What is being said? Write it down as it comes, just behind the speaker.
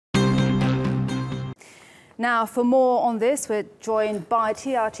Now, for more on this, we're joined by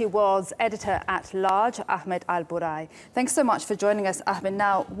TRT World's Editor-at-Large, Ahmet al Burai. Thanks so much for joining us, Ahmed.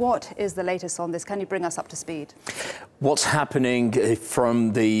 Now, what is the latest on this? Can you bring us up to speed? What's happening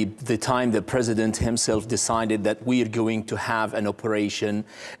from the time the president himself decided that we are going to have an operation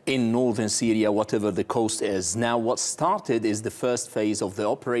in northern Syria, whatever the coast is. Now, what started is the first phase of the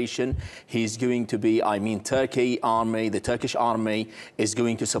operation. He's going to be, Turkish army is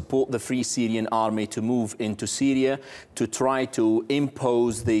going to support the Free Syrian Army to move into Syria to try to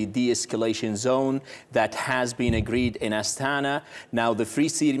impose the de-escalation zone that has been agreed in Astana. Now, the Free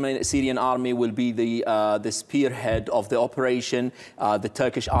Syrian Army will be the spearhead of the operation. The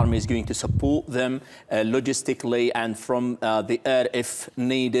Turkish army is going to support them logistically and from the air if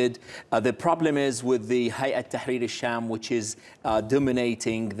needed. The problem is with the Hayat Tahrir al-Sham, which is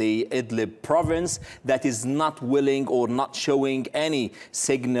dominating the Idlib province, that is not willing or not showing any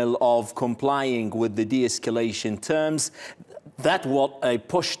signal of complying with the de-escalation terms. That what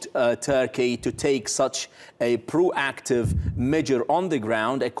pushed Turkey to take such a proactive measure on the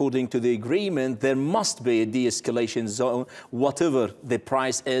ground. According to the agreement, there must be a de-escalation zone, whatever the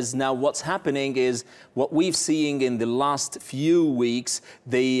price is. Now, what's happening is what we've seen in the last few weeks.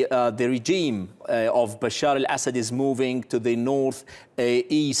 The regime of Bashar al-Assad is moving to the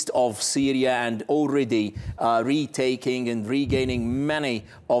northeast of Syria and already retaking and regaining many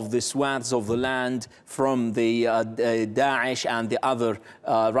of the swaths of the land from the Daesh and the other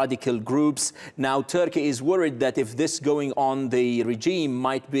radical groups. Now, Turkey is worried that if this going on, the regime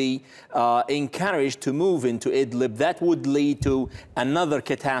might be encouraged to move into Idlib. That would lead to another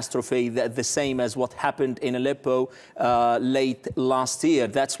catastrophe, the same as what happened in Aleppo late last year.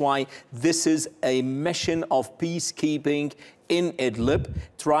 That's why this is a mission of peacekeeping in Idlib,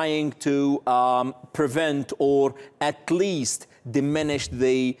 trying to prevent or at least diminish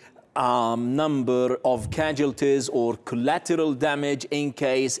the number of casualties or collateral damage in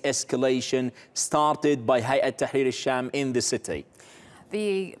case escalation started by Hayat Tahrir al-Sham in the city.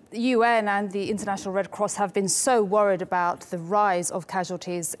 The UN and the International Red Cross have been so worried about the rise of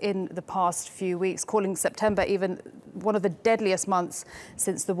casualties in the past few weeks, calling September even one of the deadliest months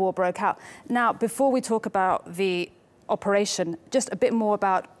since the war broke out. Now, before we talk about the operation, just a bit more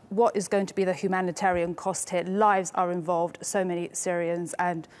about what is going to be the humanitarian cost here. Lives are involved, so many Syrians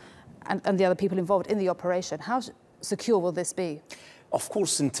and the other people involved in the operation. How secure will this be? Of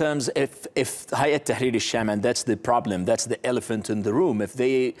course, in terms if Hayat Tahrir al-Sham, and that's the problem, that's the elephant in the room, if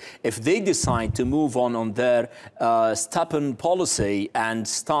they decide to move on their stubborn policy and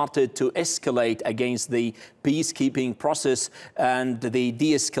started to escalate against the peacekeeping process and the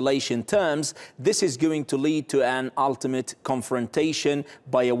de-escalation terms, this is going to lead to an ultimate confrontation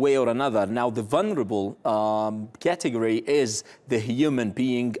by a way or another. Now, the vulnerable category is the human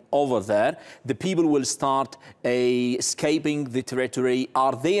being over there. The people will start escaping the territory.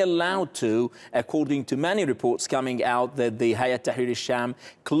 Are they allowed to, according to many reports coming out, that the Hayat Tahrir al-Sham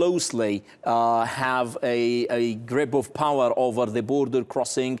closely have a grip of power over the border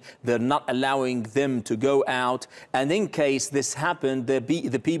crossing? They're not allowing them to go out. And in case this happened,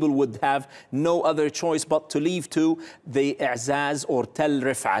 the people would have no other choice but to leave to the Azaz or Tel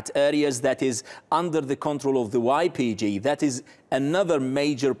Rifat areas that is under the control of the YPG. That is another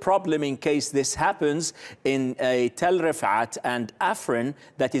major problem in case this happens in Tel Rifat and Afrin,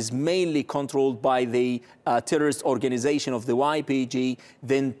 that is mainly controlled by the terrorist organization of the YPG.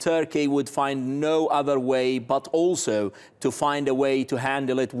 Then Turkey would find no other way but also to find a way to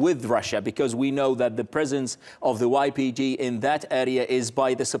handle it with Russia, because we know that the presence of the YPG in that area is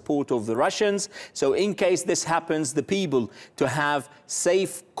by the support of the Russians. So in case this happens, the people to have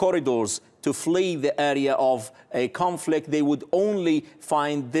safe corridors to flee the area of a conflict, they would only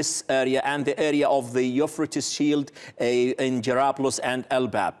find this area and the area of the Euphrates Shield in Jarablus and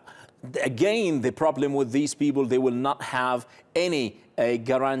Elbab. Again, the problem with these people, they will not have any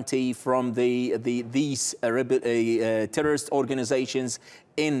guarantee from these terrorist organizations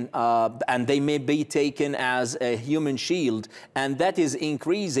and they may be taken as a human shield, and that is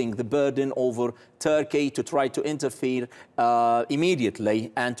increasing the burden over Turkey to try to interfere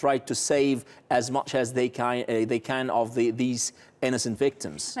immediately and try to save as much as they can of these innocent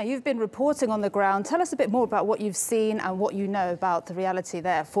victims. Now, you've been reporting on the ground. Tell us a bit more about what you've seen and what you know about the reality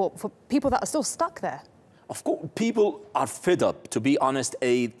there for people that are still stuck there. Of course, people are fed up, to be honest.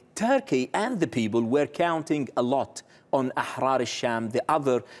 Turkey and the people were counting a lot on Ahrar al-Sham, the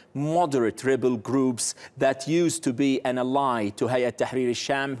other moderate rebel groups that used to be an ally to Hayat Tahrir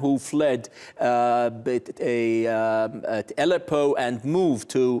al-Sham, who fled Aleppo and moved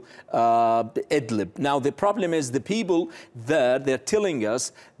to Idlib. Now, the problem is the people there, they're telling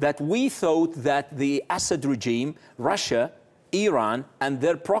us that we thought that the Assad regime, Russia, Iran and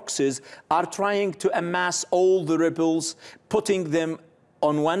their proxies are trying to amass all the rebels, putting them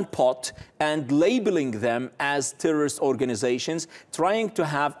on one pot and labeling them as terrorist organizations, trying to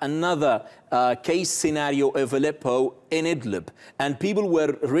have another case scenario of Aleppo in Idlib. And people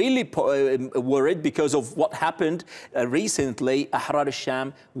were really worried because of what happened recently. Ahrar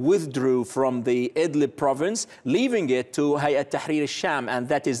al-Sham withdrew from the Idlib province, leaving it to Hayat Tahrir al-Sham, and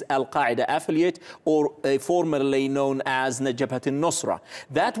that is Al-Qaeda affiliate, or formerly known as Jabhat al-Nusra.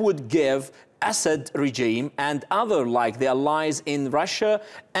 That would give Assad regime and other like the allies in Russia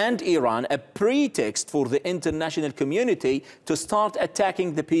and Iran a pretext for the international community to start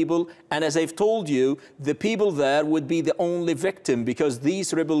attacking the people. And as I've told you, the people there would be the only victim, because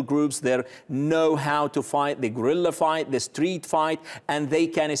these rebel groups there know how to fight the guerrilla fight, the street fight, and they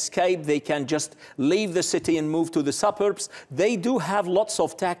can escape. They can just leave the city and move to the suburbs. They do have lots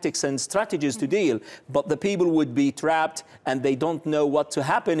of tactics and strategies to deal, but the people would be trapped and they don't know what to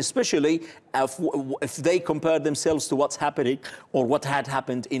happen, especially if they compare themselves to what's happening or what had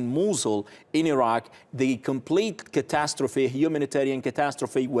happened in Mosul in Iraq, the complete catastrophe, humanitarian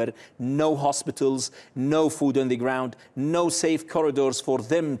catastrophe, where no hospitals, no food on the ground, no safe corridors for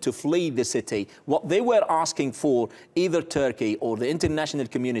them to flee the city. What they were asking for, either Turkey or the international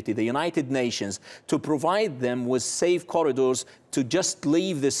community, the United Nations, to provide them with safe corridors to just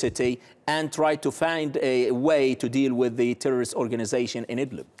leave the city and try to find a way to deal with the terrorist organization in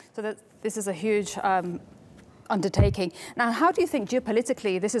Idlib. So this is a huge undertaking. Now, how do you think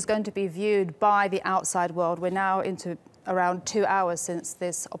geopolitically this is going to be viewed by the outside world? We're now into around 2 hours since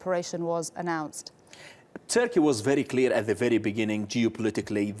this operation was announced. Turkey was very clear at the very beginning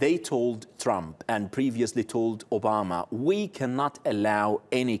geopolitically. They told Trump and previously told Obama, we cannot allow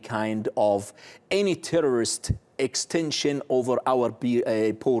any kind of terrorist extension over our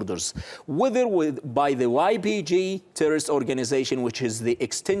borders, whether by the YPG terrorist organization, which is the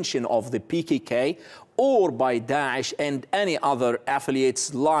extension of the PKK, or by Daesh and any other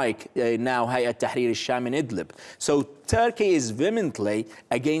affiliates like now Hayat Tahrir al-Sham in Idlib. So Turkey is vehemently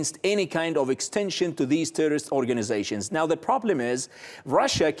against any kind of extension to these terrorist organizations. Now the problem is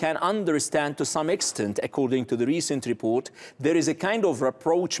Russia can understand to some extent, according to the recent report, there is a kind of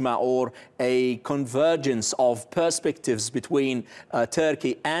rapprochement or a convergence of perspectives between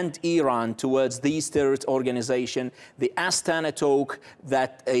Turkey and Iran towards these terrorist organizations. The Astana talk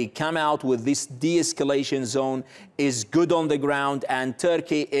that come out with this de-escalation zone is good on the ground, and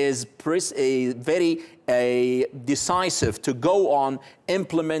Turkey is very decisive to go on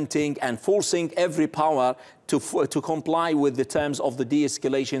implementing and forcing every power to comply with the terms of the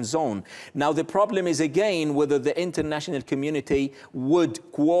de-escalation zone. Now, the problem is, again, whether the international community would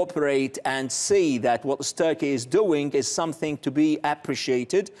cooperate and see that what Turkey is doing is something to be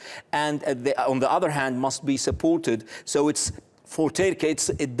appreciated and, on the other hand, must be supported. So it's for Turkey,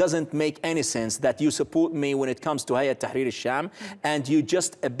 it doesn't make any sense that you support me when it comes to Hayat Tahrir al-Sham and you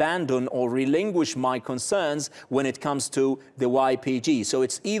just abandon or relinquish my concerns when it comes to the YPG. So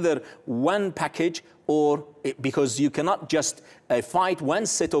it's either one package or because you cannot just fight one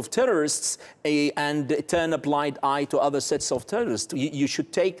set of terrorists and turn a blind eye to other sets of terrorists. You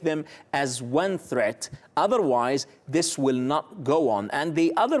should take them as one threat. Otherwise, this will not go on. And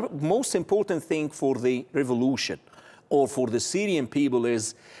the other most important thing for the revolution or for the Syrian people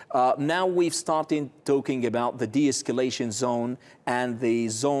is now we've started talking about the de-escalation zone and the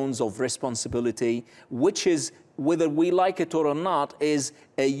zones of responsibility, which is, whether we like it or not, is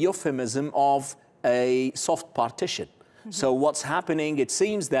a euphemism of a soft partition. Mm-hmm. So what's happening, it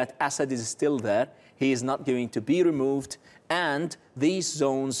seems that Assad is still there. He is not going to be removed, and these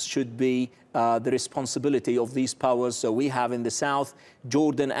zones should be the responsibility of these powers. So we have in the south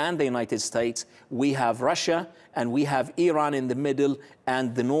Jordan and the United States, we have Russia, and we have Iran in the middle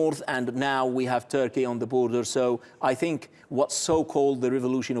and the north, and now we have Turkey on the border. So I think what's so-called the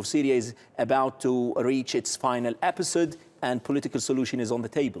revolution of Syria is about to reach its final episode, and political solution is on the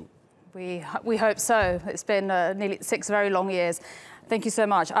table. We hope so. It's been nearly 6 very long years. Thank you so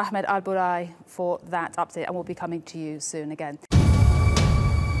much, Ahmet al Burai, for that update, and we'll be coming to you soon again.